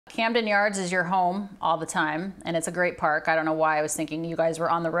Camden Yards is your home all the time, and it's a great park. I don't know why I was thinking you guys were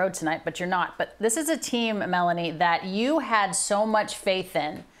on the road tonight, but you're not. But this is a team, Melanie, that you had so much faith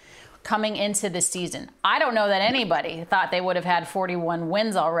in coming into the season. I don't know that anybody thought they would have had 41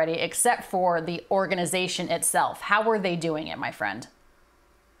 wins already, except for the organization itself. How were they doing it, my friend?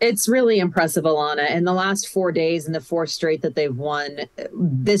 It's really impressive, Alanna. In the last 4 days and the four straight that they've won,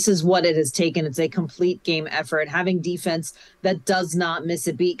 this is what it has taken. It's a complete game effort, having defense that does not miss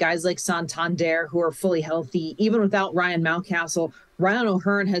a beat. Guys like Santander, who are fully healthy, even without Ryan Mountcastle. Ryan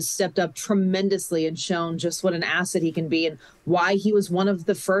O'Hearn has stepped up tremendously and shown just what an asset he can be and why he was one of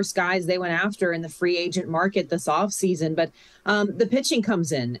the first guys they went after in the free agent market this offseason. But the pitching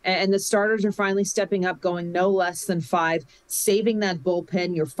comes in and the starters are finally stepping up, going no less than 5, saving that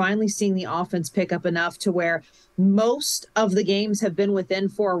bullpen. You're finally seeing the offense pick up enough to where most of the games have been within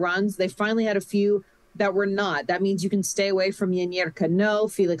 4 runs. They finally had a few that were not. That means you can stay away from Yenier Cano,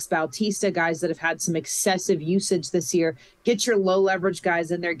 Felix Bautista, guys that have had some excessive usage this year. Get your low leverage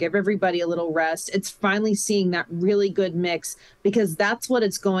guys in there, give everybody a little rest. It's finally seeing that really good mix because that's what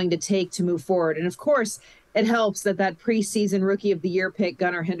it's going to take to move forward. And of course, it helps that that preseason rookie of the year pick,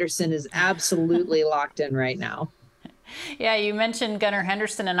 Gunnar Henderson, is absolutely locked in right now. Yeah, you mentioned Gunnar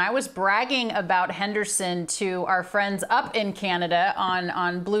Henderson, and I was bragging about Henderson to our friends up in Canada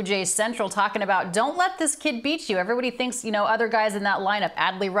on Blue Jays Central, talking about don't let this kid beat you. Everybody thinks, other guys in that lineup,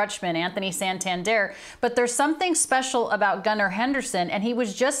 Adley Rutschman, Anthony Santander, but there's something special about Gunnar Henderson, and he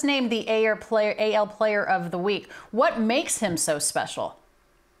was just named the AL Player of the Week. What makes him so special?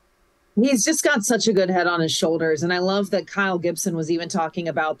 He's just got such a good head on his shoulders. And I love that Kyle Gibson was even talking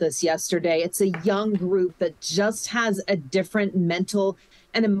about this yesterday. It's a young group that just has a different mental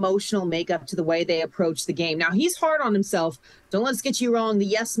and emotional makeup to the way they approach the game. Now, he's hard on himself. Don't let's get you wrong. The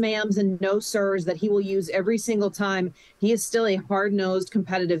yes ma'ams and no sirs that he will use every single time. He is still a hard-nosed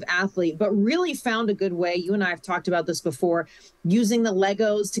competitive athlete, but really found a good way. You and I have talked about this before, using the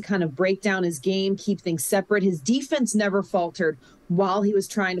Legos to kind of break down his game, keep things separate. His defense never faltered while he was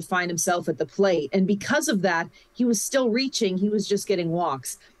trying to find himself at the plate. And because of that, he was still reaching. He was just getting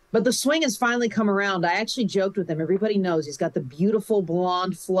walks. But the swing has finally come around. I actually joked with him. Everybody knows he's got the beautiful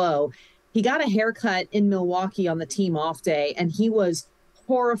blonde flow. He got a haircut in Milwaukee on the team off day, and he was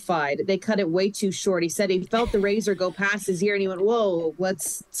horrified. They cut it way too short. He said he felt the razor go past his ear, and he went, whoa,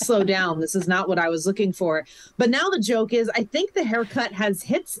 let's slow down. This is not what I was looking for. But now the joke is, I think the haircut has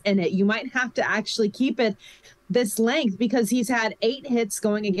hits in it. You might have to actually keep it this length because he's had 8 hits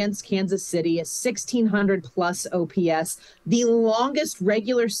going against Kansas City, a 1,600 plus OPS, the longest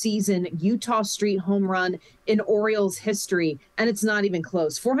regular season Utah Street home run in Orioles history, and it's not even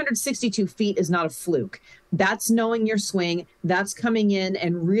close. 462 feet is not a fluke. That's knowing your swing. That's coming in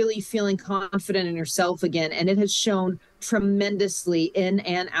and really feeling confident in yourself again, and it has shown tremendously in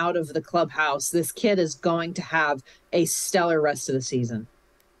and out of the clubhouse. This kid is going to have a stellar rest of the season.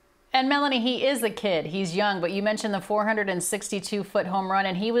 And Melanie, he is a kid. He's young, but you mentioned the 462-foot home run,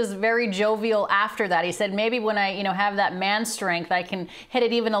 and he was very jovial after that. He said, maybe when I, have that man strength, I can hit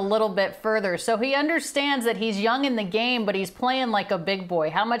it even a little bit further. So he understands that he's young in the game, but he's playing like a big boy.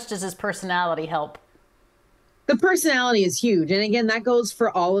 How much does his personality help? The personality is huge. And again, that goes for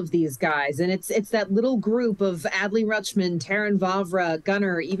all of these guys. And it's that little group of Adley Rutschman, Terrin Vavra,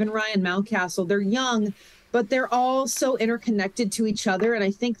 Gunnar, even Ryan Mountcastle. They're young, but they're all so interconnected to each other. And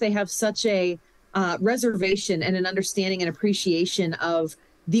I think they have such a reservation and an understanding and appreciation of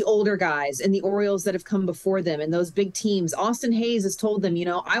the older guys and the Orioles that have come before them and those big teams. Austin Hayes has told them,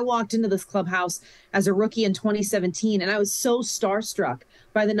 I walked into this clubhouse as a rookie in 2017, and I was so starstruck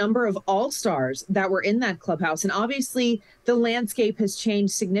by the number of all-stars that were in that clubhouse. And obviously the landscape has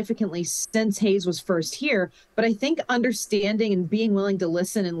changed significantly since Hayes was first here. But I think understanding and being willing to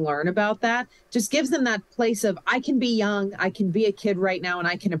listen and learn about that just gives them that place of, I can be young, I can be a kid right now, and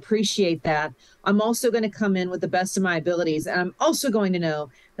I can appreciate that. I'm also going to come in with the best of my abilities. And I'm also going to know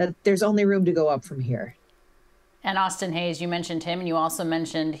that there's only room to go up from here. And Austin Hayes, you mentioned him, and you also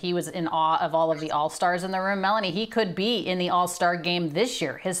mentioned he was in awe of all of the All-Stars in the room. Melanie, he could be in the All-Star game this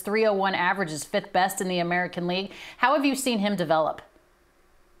year. His 301 average is 5th best in the American League. How have you seen him develop?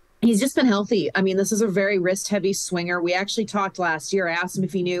 He's just been healthy. I mean, this is a very wrist-heavy swinger. We actually talked last year. I asked him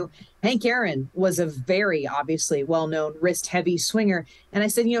if he knew Hank Aaron was a very obviously well-known wrist-heavy swinger. And I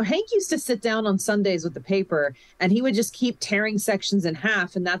said, Hank used to sit down on Sundays with the paper and he would just keep tearing sections in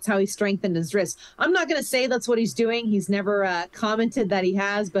half. And that's how he strengthened his wrist. I'm not going to say that's what he's doing. He's never commented that he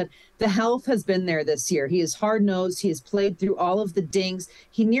has, but the health has been there this year. He is hard-nosed. He has played through all of the dings.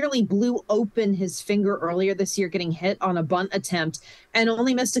 He nearly blew open his finger earlier this year, getting hit on a bunt attempt and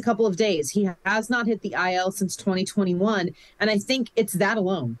only missed a couple of days. He has not hit the IL since 2021. And I think it's that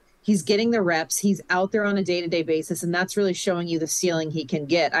alone. He's getting the reps. He's out there on a day-to-day basis, and that's really showing you the ceiling he can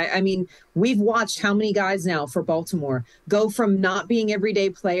get. I mean, we've watched how many guys now for Baltimore go from not being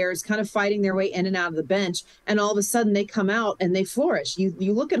everyday players, kind of fighting their way in and out of the bench, and all of a sudden they come out and they flourish. You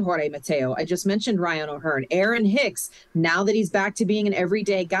look at Jorge Mateo. I just mentioned Ryan O'Hearn. Aaron Hicks, now that he's back to being an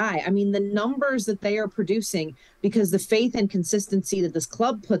everyday guy. I mean, the numbers that they are producing because the faith and consistency that this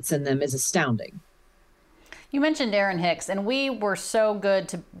club puts in them is astounding. You mentioned Aaron Hicks, and we were so good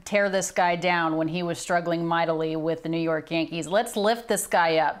to tear this guy down when he was struggling mightily with the New York Yankees. Let's lift this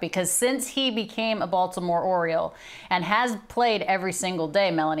guy up, because since he became a Baltimore Oriole and has played every single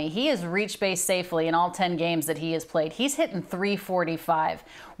day, Melanie, he has reached base safely in all 10 games that he has played. He's hitting .345.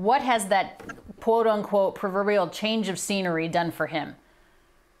 What has that quote-unquote proverbial change of scenery done for him?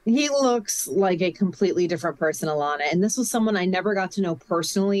 He looks like a completely different person, Alanna. And this was someone I never got to know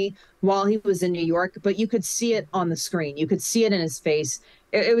personally while he was in New York, but you could see it on the screen. You could see it in his face.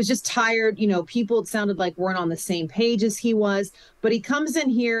 It was just tired. People, it sounded like weren't on the same page as he was. But he comes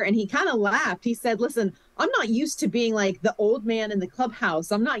in here and he kind of laughed. He said, listen, I'm not used to being like the old man in the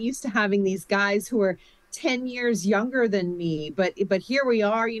clubhouse. I'm not used to having these guys who are 10 years younger than me, but here we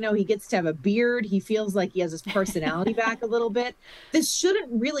are. He gets to have a beard. He feels like he has his personality back a little bit. This shouldn't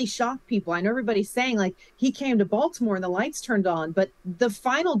really shock people. I know everybody's saying like he came to Baltimore and the lights turned on, but the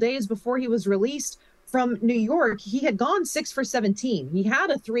final days before he was released from New York, he had gone 6 for 17. He had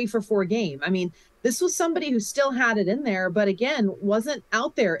a 3 for 4 game. I mean, this was somebody who still had it in there, but again, wasn't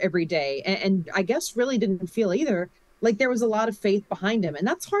out there every day, and I guess really didn't feel either like there was a lot of faith behind him. And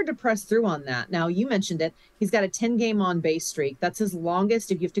that's hard to press through on that. Now, you mentioned it. He's got a 10-game on-base streak. That's his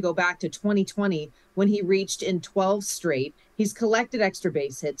longest if you have to go back to 2020 when he reached in 12 straight. He's collected extra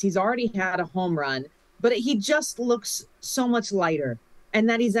base hits. He's already had a home run. But he just looks so much lighter and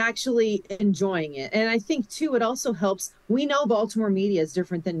that he's actually enjoying it. And I think, too, it also helps. We know Baltimore media is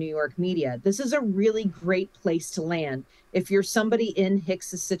different than New York media. This is a really great place to land if you're somebody in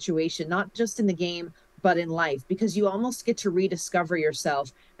Hicks's situation, not just in the game, but in life, because you almost get to rediscover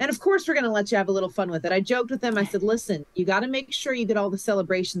yourself. And of course, we're going to let you have a little fun with it. I joked with him. I said, listen, you got to make sure you get all the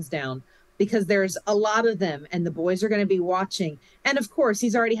celebrations down because there's a lot of them and the boys are going to be watching. And of course,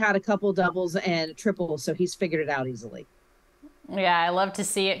 he's already had a couple doubles and triples, so he's figured it out easily. Yeah, I love to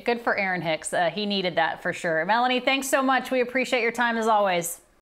see it. Good for Aaron Hicks. He needed that for sure. Melanie, thanks so much. We appreciate your time as always.